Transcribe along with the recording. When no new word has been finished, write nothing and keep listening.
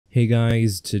Hey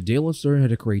guys, today let's learn how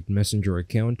to create Messenger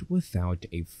account without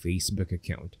a Facebook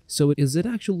account. So is it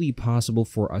actually possible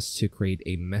for us to create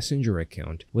a Messenger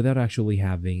account without actually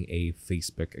having a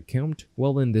Facebook account?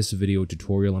 Well, in this video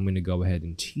tutorial, I'm going to go ahead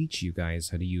and teach you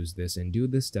guys how to use this and do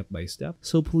this step by step.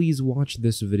 So please watch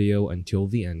this video until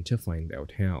the end to find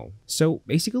out how. So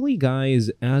basically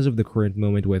guys, as of the current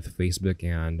moment with Facebook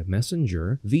and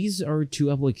Messenger, these are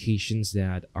two applications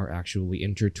that are actually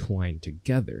intertwined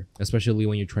together, especially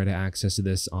when you try to access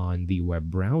this on the web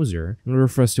browser. In order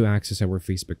for us to access our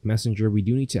Facebook Messenger, we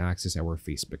do need to access our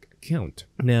Facebook account.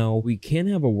 Now, we can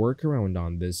have a workaround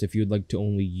on this if you'd like to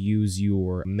only use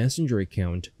your Messenger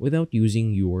account without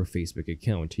using your Facebook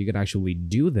account. You could actually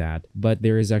do that, but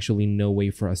there is actually no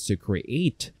way for us to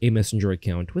create a Messenger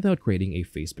account without creating a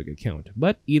Facebook account.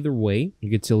 But either way, you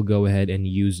could still go ahead and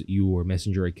use your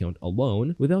Messenger account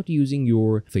alone without using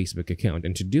your Facebook account.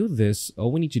 And to do this,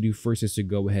 all we need to do first is to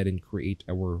go ahead and create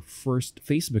our first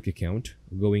Facebook account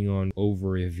going on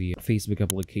over the Facebook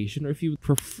application, or if you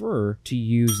prefer to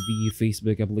use the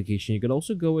Facebook application, you could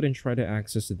also go ahead and try to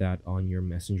access that on your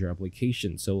Messenger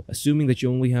application. So assuming that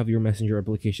you only have your Messenger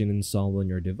application installed on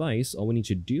your device, all we need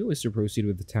to do is to proceed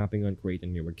with tapping on create a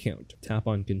new account. Tap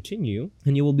on continue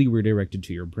and you will be redirected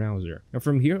to your browser. And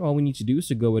from here, all we need to do is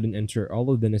to go ahead and enter all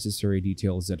of the necessary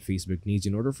details that Facebook needs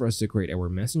in order for us to create our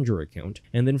Messenger account.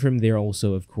 And then from there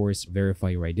also, of course, verify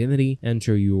your identity,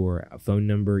 enter your phone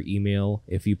number, email,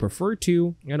 if you prefer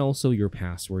to, and also your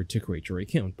password to create your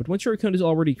account. But once your account is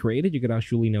already created, you could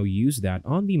actually now use that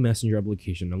on the Messenger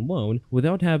application alone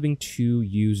without having to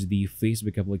use the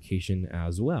Facebook application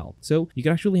as well. So you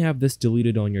can actually have this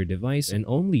deleted on your device and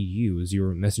only use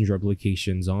your Messenger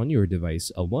applications on your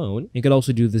device alone. You could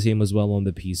also do the same as well on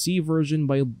the PC version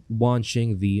by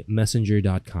launching the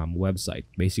messenger.com website.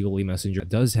 Basically, Messenger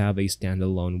does have a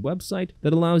standalone website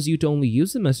that allows you to only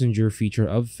use the Messenger feature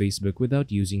of Facebook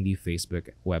without using the Facebook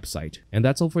website. And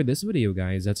that's all for this video,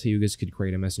 guys. That's how you guys could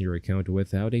create a Messenger account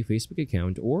without a Facebook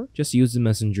account, or just use the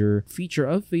Messenger feature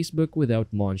of Facebook without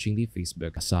launching the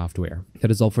Facebook software.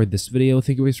 That is all for this video.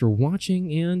 Thank you guys for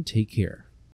watching and take care.